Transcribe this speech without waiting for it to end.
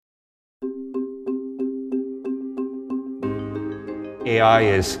AI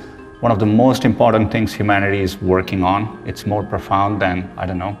is one of the most important things humanity is working on. It's more profound than,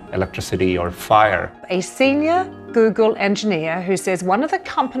 electricity or fire. A senior Google engineer who says one of the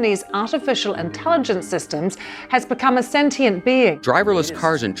company's artificial intelligence systems has become a sentient being. Driverless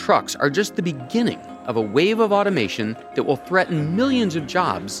cars and trucks are just the beginning of a wave of automation that will threaten millions of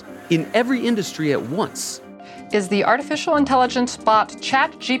jobs in every industry at once. Is the artificial intelligence bot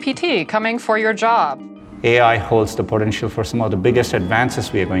ChatGPT coming for your job? AI holds the potential for some of the biggest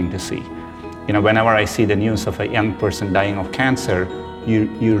advances we are going to see. Whenever I see the news of a young person dying of cancer,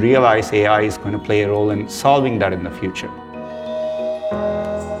 you realize AI is going to play a role in solving that in the future.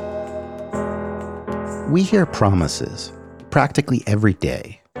 We hear promises practically every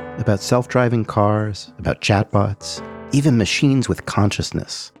day about self-driving cars, about chatbots, even machines with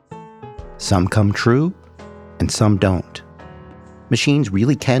consciousness. Some come true, and some don't. Machines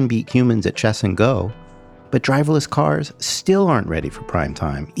really can beat humans at chess and Go, but driverless cars still aren't ready for prime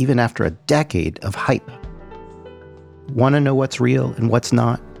time, even after a decade of hype. Want to know what's real and what's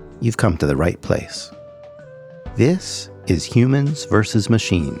not? You've come to the right place. This is Humans versus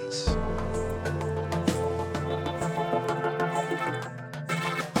Machines.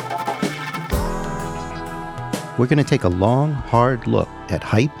 We're going to take a long, hard look at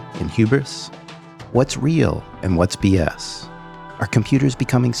hype and hubris, what's real and what's BS. Are computers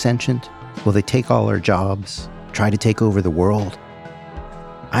becoming sentient? Will they take all our jobs, try to take over the world?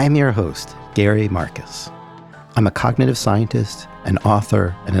 I'm your host, Gary Marcus. I'm a cognitive scientist, an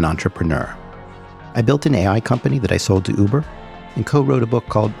author, and an entrepreneur. I built an AI company that I sold to Uber and co-wrote a book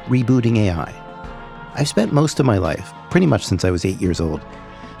called Rebooting AI. I've spent most of my life, pretty much since I was 8 years old,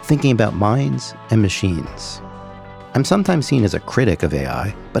 thinking about minds and machines. I'm sometimes seen as a critic of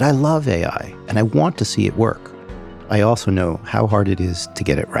AI, but I love AI and I want to see it work. I also know how hard it is to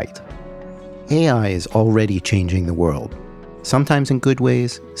get it right. AI is already changing the world, sometimes in good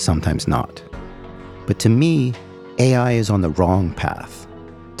ways, sometimes not. But to me, AI is on the wrong path,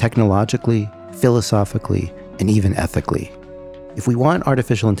 technologically, philosophically, and even ethically. If we want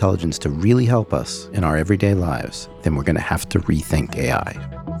artificial intelligence to really help us in our everyday lives, then we're going to have to rethink AI.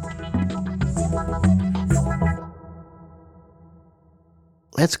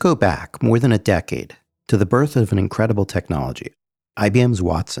 Let's go back more than a decade to the birth of an incredible technology, IBM's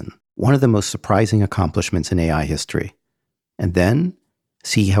Watson, one of the most surprising accomplishments in AI history. And then,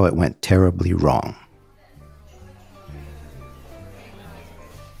 see how it went terribly wrong.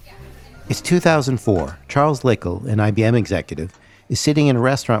 It's 2004. Charles Lickel, an IBM executive, is sitting in a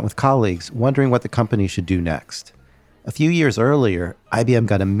restaurant with colleagues wondering what the company should do next. A few years earlier, IBM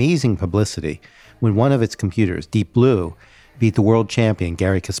got amazing publicity when one of its computers, Deep Blue, beat the world champion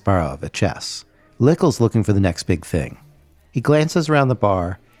Garry Kasparov at chess. Lickel's looking for the next big thing. He glances around the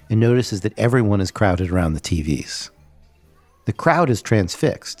bar and notices that everyone is crowded around the TVs. The crowd is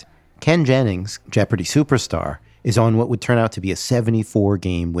transfixed. Ken Jennings, Jeopardy superstar, is on what would turn out to be a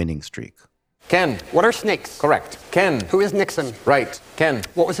 74-game winning streak. Ken. What are snakes? Correct. Ken. Who is Nixon? Right. Ken.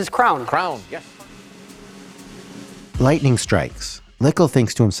 What was his crown? Crown, yes. Lightning strikes. Lickel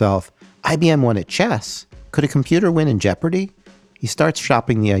thinks to himself, IBM won at chess. Could a computer win in Jeopardy? He starts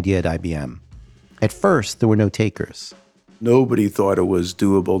shopping the idea at IBM. At first, there were no takers. Nobody thought it was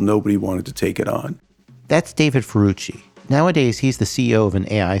doable. Nobody wanted to take it on. That's David Ferrucci. Nowadays, he's the CEO of an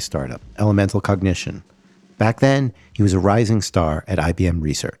AI startup, Elemental Cognition. Back then, he was a rising star at IBM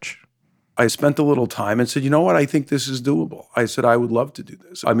Research. I spent a little time and said, you know what, I think this is doable. I said, I would love to do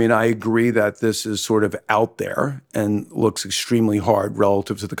this. I mean, I agree that this is sort of out there and looks extremely hard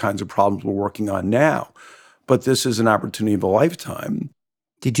relative to the kinds of problems we're working on now. But this is an opportunity of a lifetime.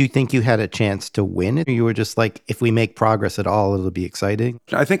 Did you think you had a chance to win it? Or you were just like, if we make progress at all, it'll be exciting?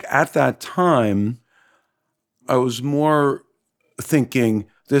 I think at that time, I was more thinking,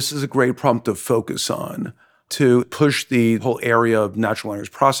 this is a great problem to focus on, to push the whole area of natural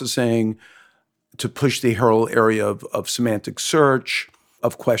language processing, to push the whole area of semantic search,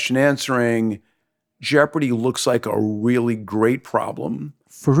 of question answering. Jeopardy looks like a really great problem.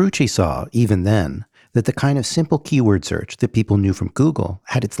 Ferrucci saw, even then, that the kind of simple keyword search that people knew from Google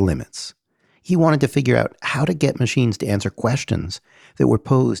had its limits. He wanted to figure out how to get machines to answer questions that were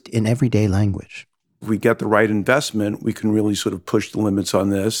posed in everyday language. If we get the right investment, we can really sort of push the limits on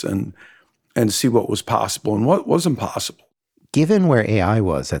this and see what was possible and what wasn't possible. Given where AI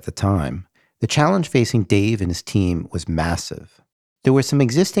was at the time, the challenge facing Dave and his team was massive. There were some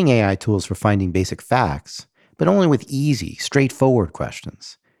existing AI tools for finding basic facts, but only with easy, straightforward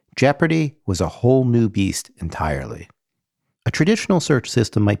questions. Jeopardy was a whole new beast entirely. A traditional search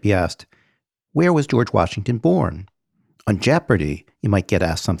system might be asked, where was George Washington born? On Jeopardy, you might get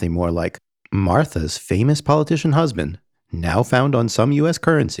asked something more like, Martha's famous politician husband, now found on some US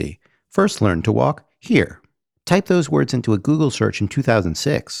currency, first learned to walk here. Type those words into a Google search in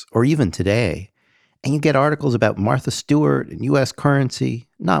 2006, or even today, and you get articles about Martha Stewart and US currency,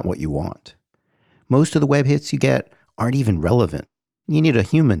 not what you want. Most of the web hits you get aren't even relevant. You need a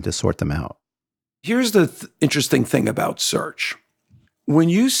human to sort them out. Here's the interesting thing about search. When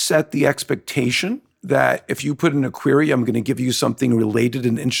you set the expectation that if you put in a query, I'm going to give you something related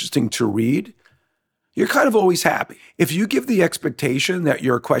and interesting to read, you're kind of always happy. If you give the expectation that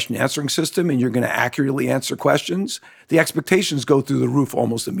you're a question answering system and you're going to accurately answer questions, the expectations go through the roof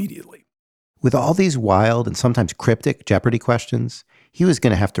almost immediately. With all these wild and sometimes cryptic Jeopardy questions, he was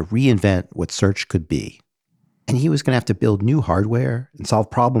going to have to reinvent what search could be. And he was going to have to build new hardware and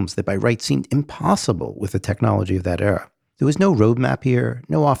solve problems that by rights seemed impossible with the technology of that era. There was no roadmap here,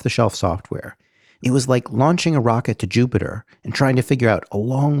 no off-the-shelf software. It was like launching a rocket to Jupiter and trying to figure out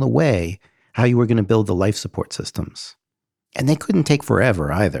along the way how you were going to build the life support systems. And they couldn't take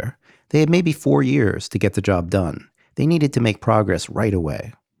forever either. They had maybe 4 years to get the job done. They needed to make progress right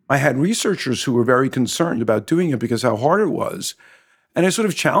away. I had researchers who were very concerned about doing it because how hard it was. And I sort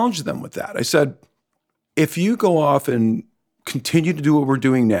of challenged them with that. I said, if you go off and continue to do what we're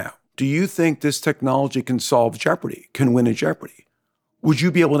doing now, do you think this technology can solve Jeopardy, can win at Jeopardy? Would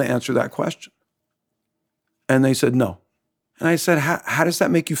you be able to answer that question? And they said, no. And I said, how does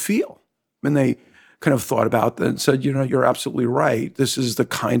that make you feel? And they kind of thought about that and said, you're absolutely right. This is the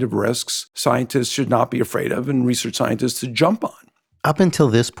kind of risks scientists should not be afraid of and research scientists to jump on. Up until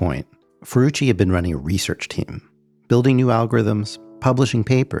this point, Ferrucci had been running a research team, building new algorithms, publishing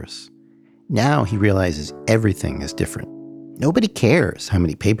papers. Now he realizes everything is different. Nobody cares how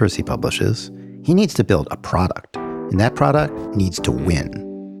many papers he publishes. He needs to build a product, and that product needs to win.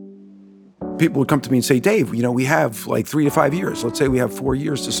 People would come to me and say, Dave, we have like 3 to 5 years. Let's say we have 4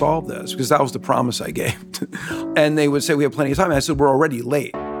 years to solve this, because that was the promise I gave. And they would say, we have plenty of time. And I said, we're already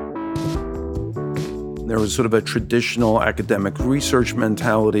late. There was sort of a traditional academic research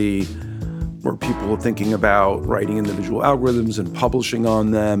mentality where people were thinking about writing individual algorithms and publishing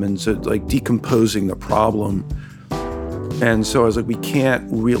on them and so like decomposing the problem. And so I was like, we can't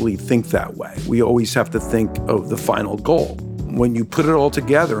really think that way. We always have to think of the final goal. When you put it all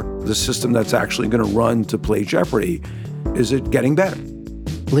together, the system that's actually going to run to play Jeopardy, is it getting better?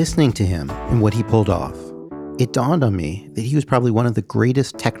 Listening to him and what he pulled off, it dawned on me that he was probably one of the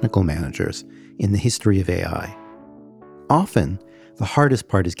greatest technical managers in the history of AI. Often, the hardest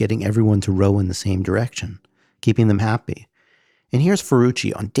part is getting everyone to row in the same direction, keeping them happy. And here's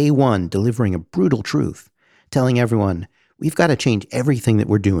Ferrucci on day one delivering a brutal truth, telling everyone, we've got to change everything that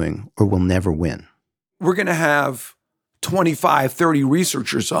we're doing or we'll never win. We're going to have 25, 30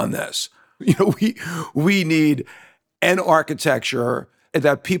 researchers on this. We need an architecture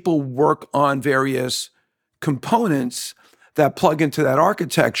that people work on various components that plug into that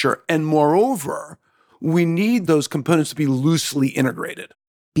architecture. And moreover, we need those components to be loosely integrated.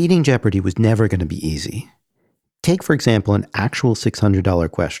 Beating Jeopardy was never going to be easy. Take, for example, an actual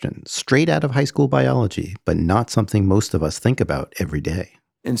 $600 question, straight out of high school biology, but not something most of us think about every day.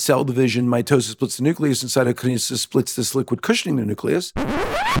 In cell division, mitosis splits the nucleus, and cytokinesis splits this liquid cushioning the nucleus.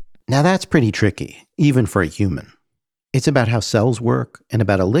 Now that's pretty tricky, even for a human. It's about how cells work and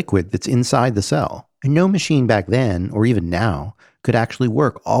about a liquid that's inside the cell. And no machine back then, or even now, could actually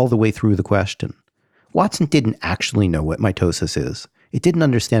work all the way through the question. Watson didn't actually know what mitosis is. It didn't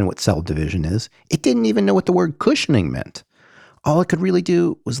understand what cell division is. It didn't even know what the word cushioning meant. All it could really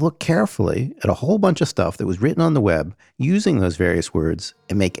do was look carefully at a whole bunch of stuff that was written on the web using those various words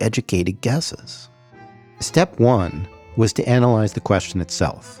and make educated guesses. Step one was to analyze the question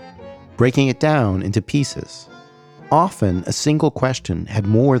itself, breaking it down into pieces. Often, a single question had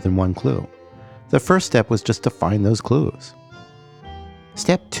more than one clue. The first step was just to find those clues.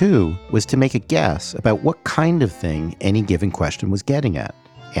 Step two was to make a guess about what kind of thing any given question was getting at.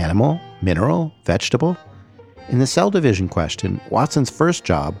 Animal, mineral, vegetable? In the cell division question, Watson's first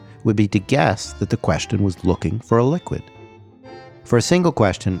job would be to guess that the question was looking for a liquid. For a single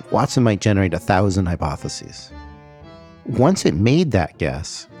question, Watson might generate 1,000 hypotheses. Once it made that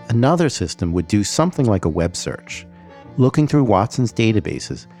guess, another system would do something like a web search, looking through Watson's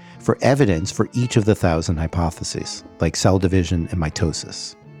databases for evidence for each of the 1,000 hypotheses, like cell division and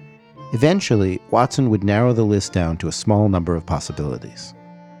mitosis. Eventually, Watson would narrow the list down to a small number of possibilities.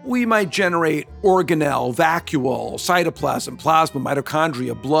 We might generate organelle, vacuole, cytoplasm, plasma,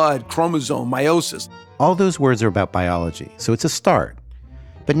 mitochondria, blood, chromosome, meiosis. All those words are about biology, so it's a start.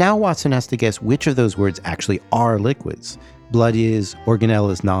 But now Watson has to guess which of those words actually are liquids. Blood is,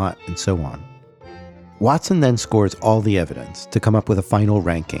 organelle is not, and so on. Watson then scores all the evidence to come up with a final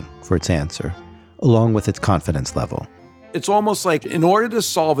ranking for its answer, along with its confidence level. It's almost like in order to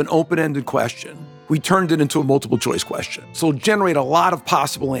solve an open-ended question, we turned it into a multiple choice question. So it'll generate a lot of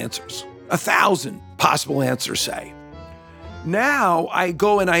possible answers, 1,000 possible answers, say. Now I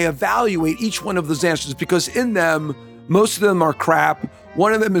go and I evaluate each one of those answers because in them, most of them are crap,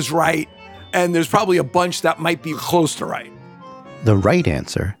 one of them is right, and there's probably a bunch that might be close to right. The right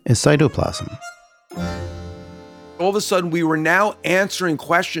answer is cytoplasm. All of a sudden, we were now answering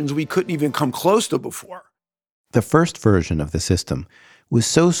questions we couldn't even come close to before. The first version of the system was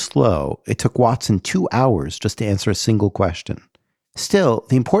so slow, it took Watson 2 hours just to answer a single question. Still,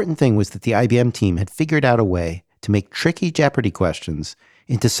 the important thing was that the IBM team had figured out a way to make tricky Jeopardy questions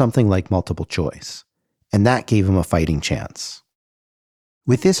into something like multiple choice. And that gave him a fighting chance.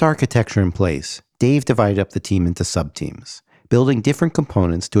 With this architecture in place, Dave divided up the team into sub-teams, building different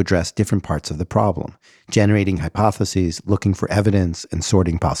components to address different parts of the problem, generating hypotheses, looking for evidence, and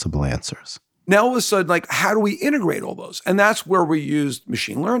sorting possible answers. Now, all of a sudden, how do we integrate all those? And that's where we used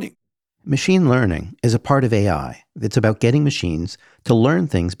machine learning. Machine learning is a part of AI that's about getting machines to learn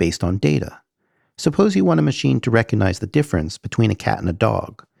things based on data. Suppose you want a machine to recognize the difference between a cat and a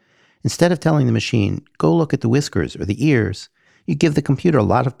dog. Instead of telling the machine, go look at the whiskers or the ears, you give the computer a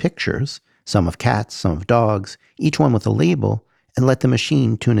lot of pictures, some of cats, some of dogs, each one with a label, and let the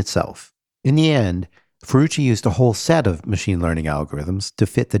machine tune itself. In the end, Ferrucci used a whole set of machine learning algorithms to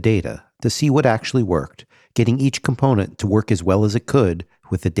fit the data, to see what actually worked, getting each component to work as well as it could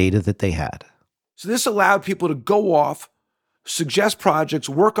with the data that they had. So this allowed people to go off, suggest projects,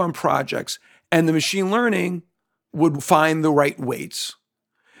 work on projects, and the machine learning would find the right weights.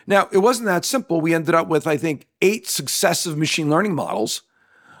 Now, it wasn't that simple. We ended up with, I think, 8 successive machine learning models,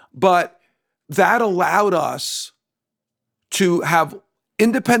 but that allowed us to have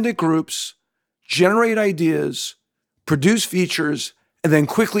independent groups generate ideas, produce features, and then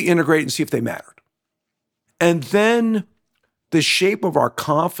quickly integrate and see if they mattered. And then the shape of our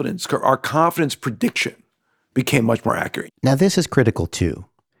confidence prediction became much more accurate. Now, this is critical too.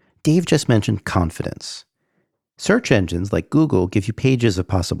 Dave just mentioned confidence. Search engines like Google give you pages of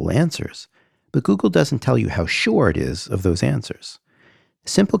possible answers, but Google doesn't tell you how sure it is of those answers.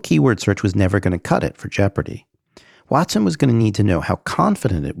 Simple keyword search was never going to cut it for Jeopardy. Watson was going to need to know how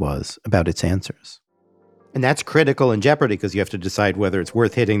confident it was about its answers. And that's critical in Jeopardy because you have to decide whether it's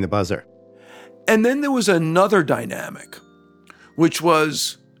worth hitting the buzzer. And then there was another dynamic, which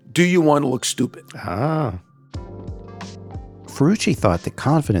was, do you want to look stupid? Ferrucci thought that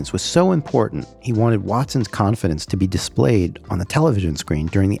confidence was so important, he wanted Watson's confidence to be displayed on the television screen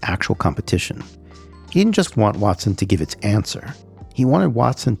during the actual competition. He didn't just want Watson to give its answer. He wanted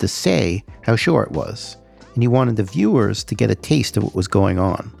Watson to say how sure it was. And he wanted the viewers to get a taste of what was going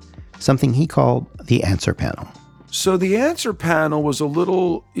on, something he called the answer panel. So the answer panel was a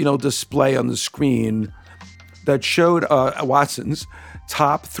little, display on the screen that showed Watson's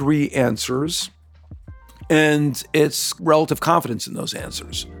top 3 answers and its relative confidence in those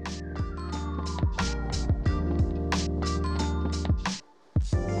answers.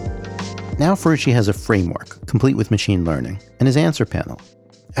 Now Ferrucci has a framework, complete with machine learning, and his answer panel.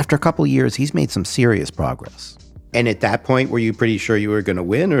 After a couple years, he's made some serious progress. And at that point, were you pretty sure you were going to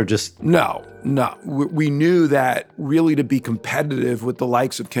win, or just... No. We knew that really to be competitive with the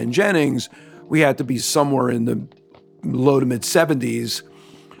likes of Ken Jennings, we had to be somewhere in the low to mid 70s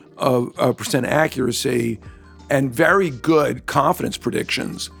of percent accuracy and very good confidence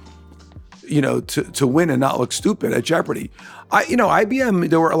predictions, to win and not look stupid at Jeopardy. IBM,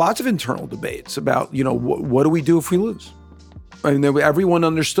 there were lots of internal debates about, what do we do if we lose? I mean, everyone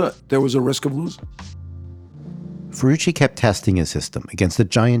understood there was a risk of losing. Ferrucci kept testing his system against a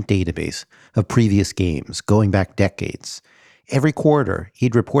giant database of previous games going back decades. Every quarter,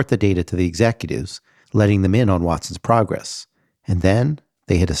 he'd report the data to the executives, letting them in on Watson's progress. And then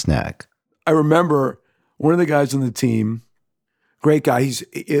they hit a snag. I remember one of the guys on the team, great guy,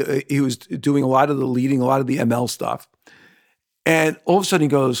 he was doing a lot of the leading, a lot of the ML stuff. And all of a sudden he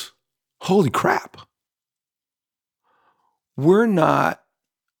goes, holy crap. We're not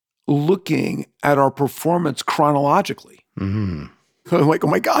looking at our performance chronologically. Mm-hmm. I'm like, oh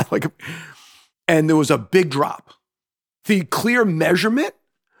my God. And there was a big drop. The clear measurement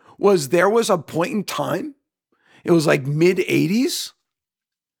was there was a point in time, it was like mid 80s,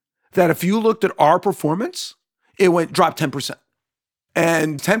 that if you looked at our performance, it dropped 10%.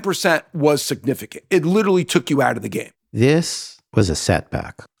 And 10% was significant. It literally took you out of the game. This was a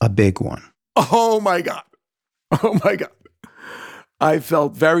setback, a big one. Oh my God. Oh my God. I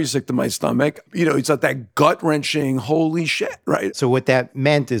felt very sick to my stomach. It's like that gut-wrenching, holy shit, right? So what that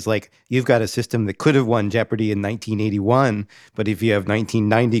meant is like you've got a system that could have won Jeopardy in 1981, but if you have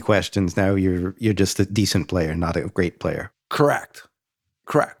 1990 questions, now you're just a decent player, not a great player. Correct.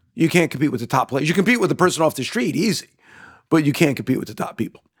 You can't compete with the top players. You compete with the person off the street, easy, but you can't compete with the top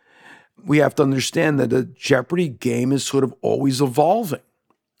people. We have to understand that the Jeopardy game is sort of always evolving.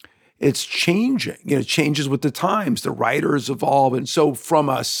 It's changing. It changes with the times. The writers evolve. And so from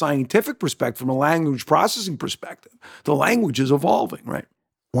a scientific perspective, from a language processing perspective, the language is evolving, right?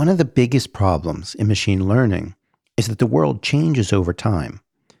 One of the biggest problems in machine learning is that the world changes over time.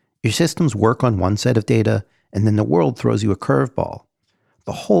 Your systems work on one set of data, and then the world throws you a curveball.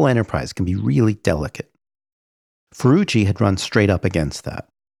 The whole enterprise can be really delicate. Ferrucci had run straight up against that.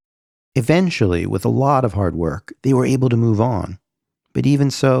 Eventually, with a lot of hard work, they were able to move on. But even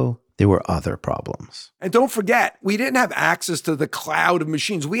so, there were other problems. And don't forget, we didn't have access to the cloud of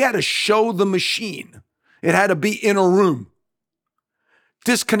machines. We had to show the machine. It had to be in a room,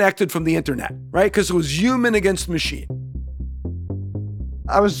 disconnected from the internet, right? Because it was human against machine.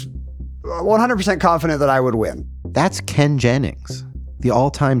 I was 100% confident that I would win. That's Ken Jennings, the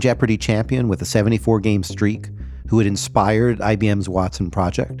all-time Jeopardy champion with a 74-game streak who had inspired IBM's Watson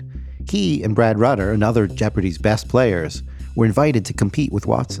project. He and Brad Rutter, another Jeopardy's best players, were invited to compete with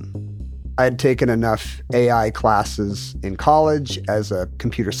Watson. I had taken enough AI classes in college as a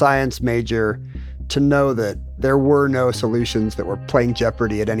computer science major to know that there were no solutions that were playing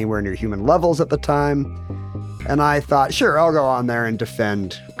Jeopardy at anywhere near human levels at the time. And I thought, sure, I'll go on there and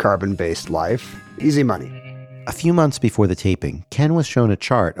defend carbon-based life. Easy money. A few months before the taping, Ken was shown a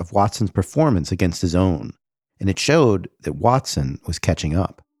chart of Watson's performance against his own, and it showed that Watson was catching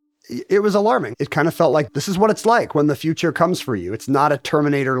up. It was alarming. It kind of felt like this is what it's like when the future comes for you. It's not a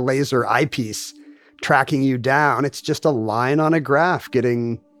Terminator laser eyepiece tracking you down. It's just a line on a graph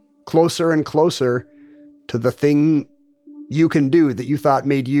getting closer and closer to the thing you can do that you thought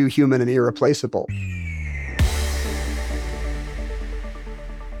made you human and irreplaceable.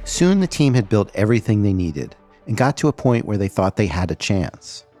 Soon the team had built everything they needed and got to a point where they thought they had a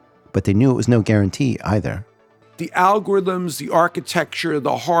chance. But they knew it was no guarantee either. The algorithms, the architecture,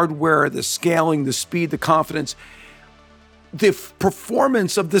 the hardware, the scaling, the speed, the confidence, the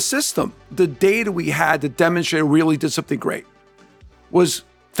performance of the system, the data we had to demonstrate really did something great was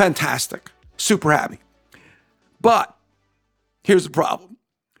fantastic. Super happy. But here's the problem.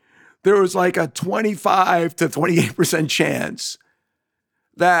 There was like a 25 to 28% chance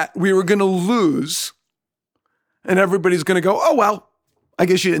that we were going to lose and everybody's going to go, oh, well, I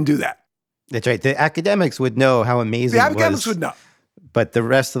guess you didn't do that. That's right. The academics would know how amazing it was. The academics would know. But the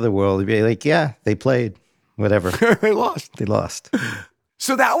rest of the world would be like, yeah, they played, whatever. They lost. They lost.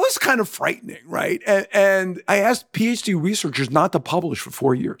 So that was kind of frightening, right? And I asked PhD researchers not to publish for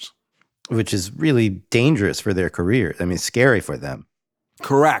 4 years. Which is really dangerous for their career. I mean, it's scary for them.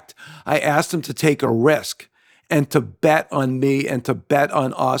 Correct. I asked them to take a risk and to bet on me and to bet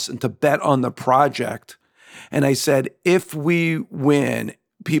on us and to bet on the project. And I said, if we win,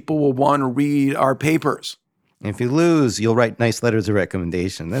 people will want to read our papers. If you lose, you'll write nice letters of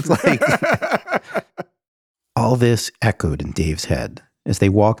recommendation. That's like... All this echoed in Dave's head as they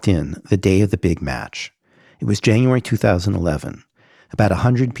walked in the day of the big match. It was January 2011. About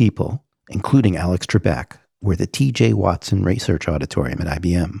 100 people, including Alex Trebek, were at the T.J. Watson Research Auditorium at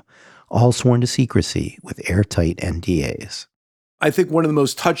IBM, all sworn to secrecy with airtight NDAs. I think one of the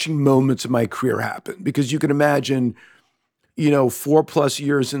most touching moments of my career happened because you can imagine 4+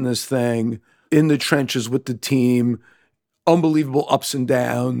 years in this thing, in the trenches with the team, unbelievable ups and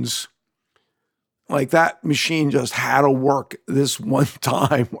downs. Like that machine just had to work this one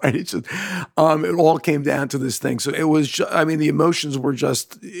time, right? It all came down to this thing. So it was, the emotions were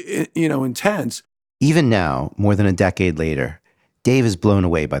just, intense. Even now, more than a decade later, Dave is blown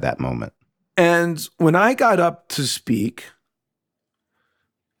away by that moment. And when I got up to speak,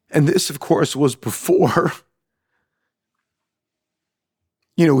 and this, of course, was before,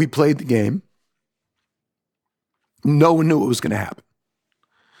 we played the game. No one knew what was going to happen.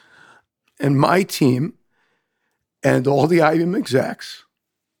 And my team and all the IBM execs,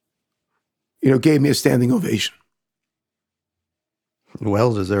 gave me a standing ovation.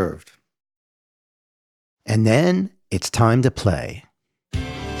 Well deserved. And then it's time to play.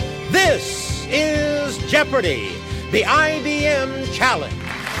 This is Jeopardy! The IBM Challenge.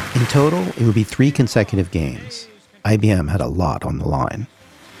 In total, it would be 3 consecutive games. IBM had a lot on the line.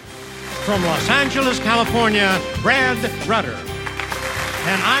 From Los Angeles, California, Brad Rutter.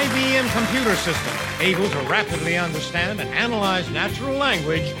 An IBM computer system able to rapidly understand and analyze natural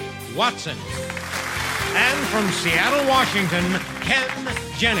language, Watson. And from Seattle, Washington, Ken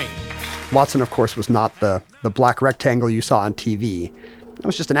Jennings. Watson, of course, was not the black rectangle you saw on TV. That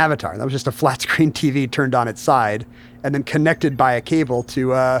was just an avatar. That was just a flat screen TV turned on its side and then connected by a cable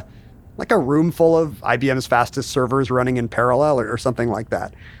to like a room full of IBM's fastest servers running in parallel or something like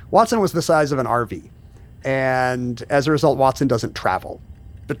that. Watson was the size of an RV. And as a result, Watson doesn't travel.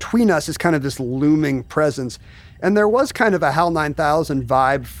 Between us is kind of this looming presence. And there was kind of a HAL 9000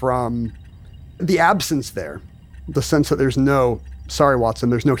 vibe from the absence there. The sense that there's no, sorry,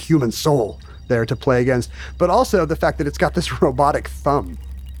 Watson, there's no human soul there to play against. But also the fact that it's got this robotic thumb.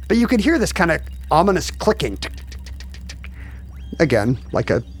 But you could hear this kind of ominous clicking. Tick, tick, tick, tick, tick, tick. Again,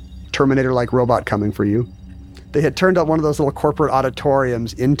 like a Terminator-like robot coming for you. They had turned out one of those little corporate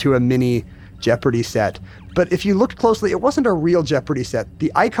auditoriums into a mini Jeopardy set. But if you looked closely, it wasn't a real Jeopardy set. The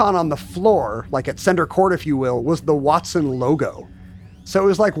icon on the floor, like at center court, if you will, was the Watson logo. So it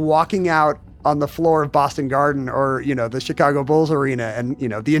was like walking out on the floor of Boston Garden or, the Chicago Bulls arena and,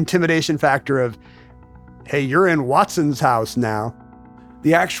 the intimidation factor of, hey, you're in Watson's house now.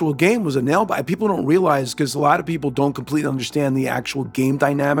 The actual game was a nail-biter. People don't realize, because a lot of people don't completely understand the actual game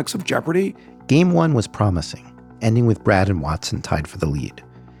dynamics of Jeopardy. Game 1 was promising, ending with Brad and Watson tied for the lead.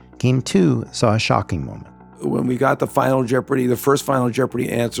 Game 2 saw a shocking moment. When we got the first Final Jeopardy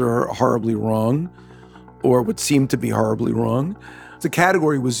answer horribly wrong, or what seemed to be horribly wrong, the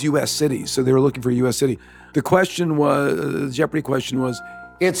category was U.S. cities, so they were looking for a U.S. city. The Jeopardy question was,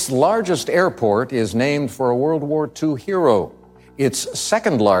 Its largest airport is named for a World War II hero. Its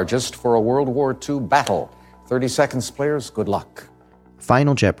second largest for a World War II battle. 30 seconds, players. Good luck.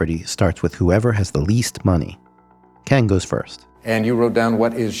 Final Jeopardy starts with whoever has the least money. Ken goes first. And you wrote down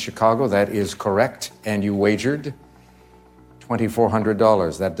what is Chicago. That is correct. And you wagered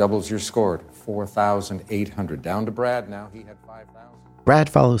 $2,400. That doubles your score. $4,800. Down to Brad. Now he had $5,000. Brad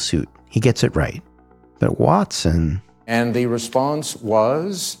follows suit. He gets it right. But Watson... And the response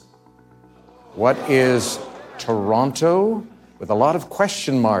was, what is Toronto? With a lot of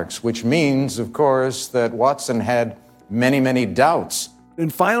question marks, which means, of course, that Watson had many, many doubts. In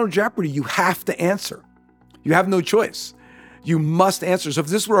Final Jeopardy, you have to answer. You have no choice. You must answer. So if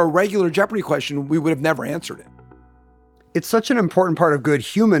this were a regular Jeopardy question, we would have never answered it. It's such an important part of good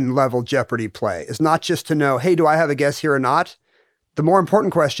human level Jeopardy play. It's not just to know, hey, do I have a guess here or not? The more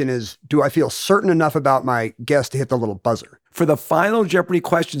important question is, do I feel certain enough about my guess to hit the little buzzer? For the Final Jeopardy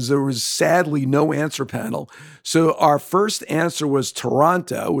questions, there was sadly no answer panel. So our first answer was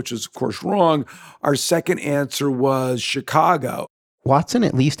Toronto, which is, of course, wrong. Our second answer was Chicago. Watson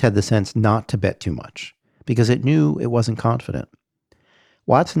at least had the sense not to bet too much, because it knew it wasn't confident.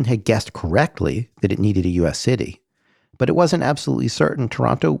 Watson had guessed correctly that it needed a U.S. city, but it wasn't absolutely certain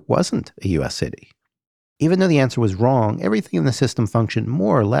Toronto wasn't a U.S. city. Even though the answer was wrong, everything in the system functioned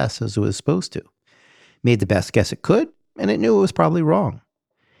more or less as it was supposed to. Made the best guess it could, and it knew it was probably wrong.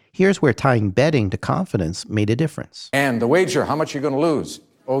 Here's where tying betting to confidence made a difference. And the wager, how much are you going to lose?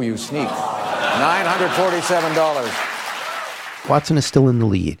 Oh, you sneak. $947. Watson is still in the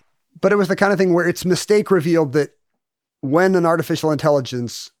lead. But it was the kind of thing where its mistake revealed that when an artificial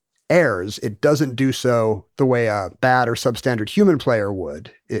intelligence errors, it doesn't do so the way a bad or substandard human player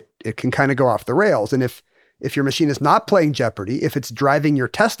would. It can kind of go off the rails. And if your machine is not playing Jeopardy, if it's driving your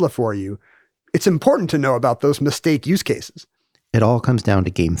Tesla for you, it's important to know about those mistake use cases. It all comes down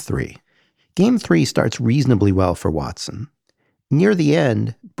to Game 3. Game 3 starts reasonably well for Watson. Near the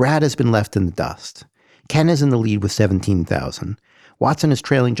end, Brad has been left in the dust. Ken is in the lead with 17,000. Watson is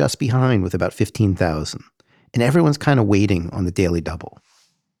trailing just behind with about 15,000. And everyone's kind of waiting on the daily double.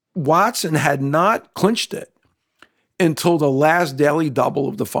 Watson had not clinched it until the last daily double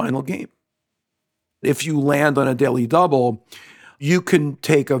of the final game. If you land on a daily double, you can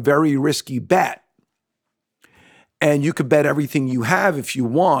take a very risky bet. And you could bet everything you have if you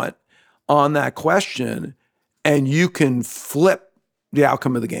want on that question, and you can flip the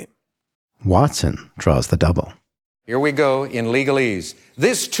outcome of the game. Watson draws the double. Here we go in legalese.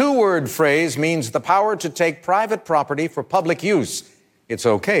 This two-word phrase means the power to take private property for public use. It's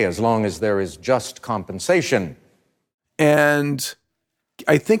okay as long as there is just compensation. And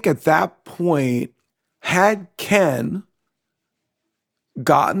I think at that point, had Ken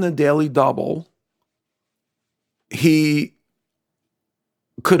gotten the daily double, he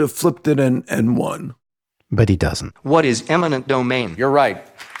could have flipped it and won. But he doesn't. What is eminent domain? You're right.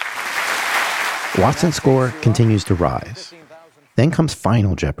 Watson's score continues to rise. Then comes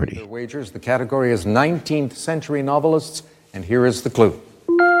Final Jeopardy. Wagers. The category is 19th century novelists, and here is the clue.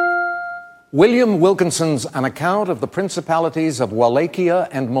 William Wilkinson's An Account of the Principalities of Wallachia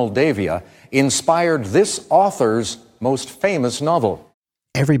and Moldavia inspired this author's most famous novel.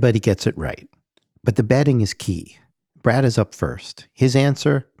 Everybody gets it right. But the betting is key. Brad is up first. His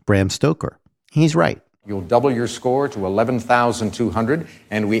answer, Bram Stoker. He's right. You'll double your score to 11,200,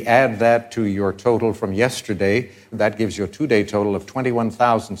 and we add that to your total from yesterday. That gives you a two-day total of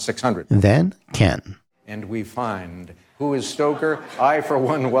 21,600. Then Ken. And we find who is Stoker. I, for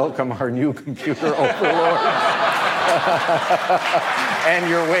one, welcome our new computer overlord. And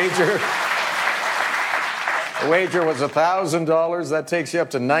your wager. The wager was $1,000. That takes you up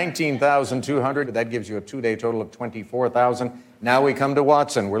to 19,200. That gives you a two-day total of 24,000. Now we come to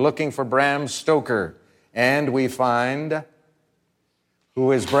Watson. We're looking for Bram Stoker. And we find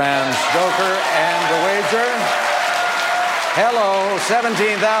who is Bram Stoker and the wager. Hello,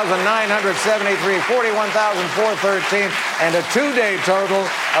 17,973, 41,413, and a two-day total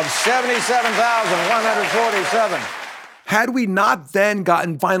of 77,147. Had we not then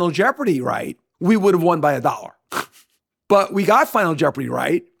gotten Final Jeopardy right, we would have won by $1. But we got Final Jeopardy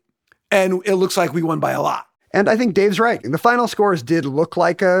right, and it looks like we won by a lot. And I think Dave's right. The final scores did look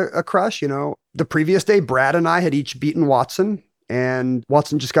like a crush. You know, the previous day, Brad and I had each beaten Watson, and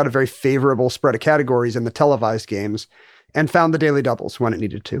Watson just got a very favorable spread of categories in the televised games and found the daily doubles when it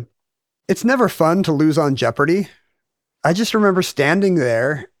needed to. It's never fun to lose on Jeopardy. I just remember standing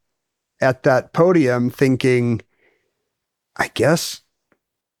there at that podium thinking, I guess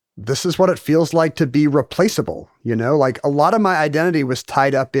this is what it feels like to be replaceable. You know, like a lot of my identity was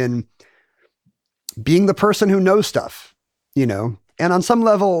tied up in being the person who knows stuff, you know, and on some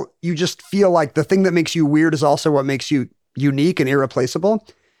level, you just feel like the thing that makes you weird is also what makes you unique and irreplaceable.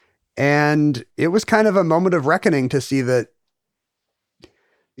 And it was kind of a moment of reckoning to see that,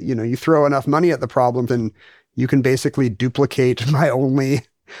 you know, you throw enough money at the problem, then you can basically duplicate my only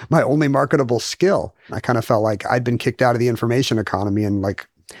marketable skill. I kind of felt like I'd been kicked out of the information economy and like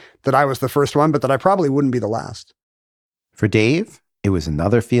that I was the first one, but that I probably wouldn't be the last. For Dave, it was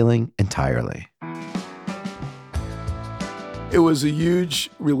another feeling entirely. It was a huge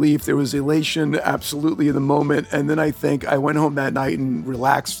relief. There was elation absolutely in the moment. And then I think I went home that night and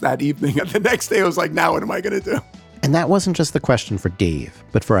relaxed that evening. And the next day I was like, now what am I going to do? And that wasn't just the question for Dave,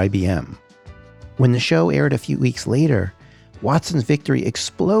 but for IBM. When the show aired a few weeks later, Watson's victory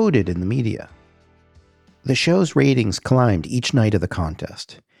exploded in the media. The show's ratings climbed each night of the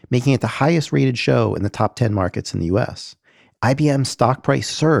contest, making it the highest rated show in the top 10 markets in the US. IBM's stock price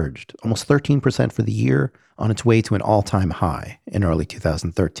surged almost 13% for the year, on its way to an all-time high in early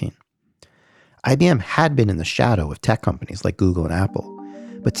 2013. IBM had been in the shadow of tech companies like Google and Apple,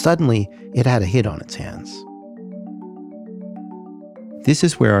 but suddenly it had a hit on its hands. This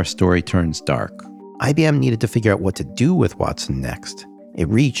is where our story turns dark. IBM needed to figure out what to do with Watson next. It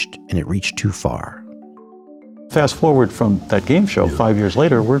reached too far. Fast forward from that game show, 5 years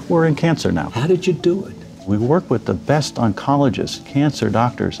later, we're in cancer now. How did you do it? We work with the best oncologists, cancer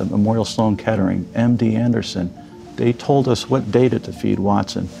doctors at Memorial Sloan Kettering, MD Anderson. They told us what data to feed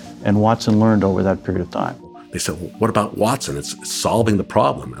Watson, and Watson learned over that period of time. They said, well, what about Watson? It's solving the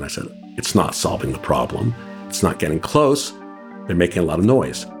problem. And I said, it's not solving the problem. It's not getting close. They're making a lot of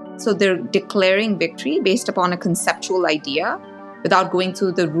noise. So they're declaring victory based upon a conceptual idea without going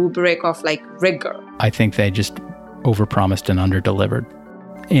through the rubric of like rigor. I think they just overpromised and underdelivered.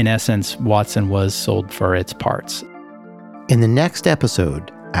 In essence, Watson was sold for its parts. In the next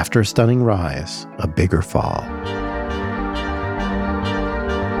episode, after a stunning rise, a bigger fall.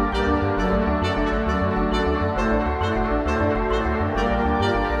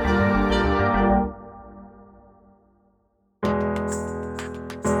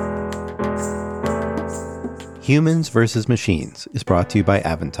 Humans vs. Machines is brought to you by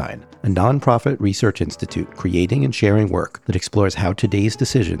Aventine, a nonprofit research institute creating and sharing work that explores how today's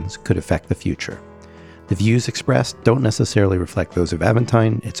decisions could affect the future. The views expressed don't necessarily reflect those of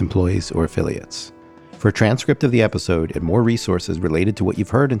Aventine, its employees, or affiliates. For a transcript of the episode and more resources related to what you've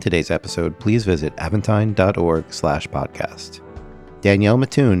heard in today's episode, please visit aventine.org/podcast. Danielle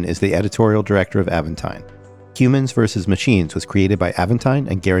Mattoon is the editorial director of Aventine. Humans vs. Machines was created by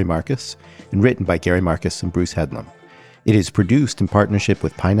Aventine and Gary Marcus and written by Gary Marcus and Bruce Headlam. It is produced in partnership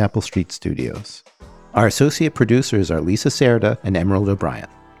with Pineapple Street Studios. Our associate producers are Lisa Cerda and Emerald O'Brien.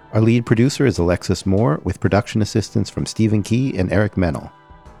 Our lead producer is Alexis Moore, with production assistance from Stephen Key and Eric Mennel.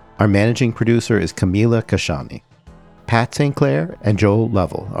 Our managing producer is Camila Kashani. Pat St. Clair and Joel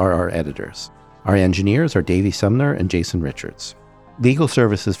Lovell are our editors. Our engineers are Davey Sumner and Jason Richards. Legal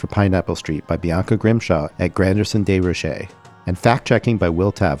services for Pineapple Street by Bianca Grimshaw at Granderson Des Rochers, and fact-checking by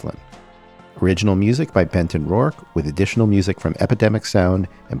Will Tavlin. Original music by Benton Rourke, with additional music from Epidemic Sound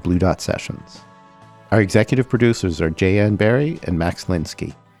and Blue Dot Sessions. Our executive producers are J.N. Barry and Max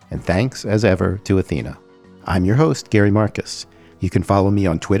Linsky, and thanks, as ever, to Athena. I'm your host, Gary Marcus. You can follow me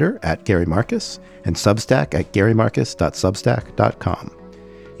on Twitter at Gary Marcus and Substack at garymarcus.substack.com.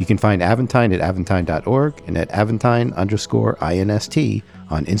 You can find Aventine at aventine.org and at Aventine_INST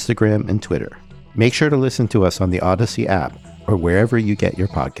on Instagram and Twitter. Make sure to listen to us on the Odyssey app or wherever you get your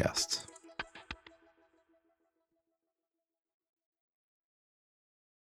podcasts.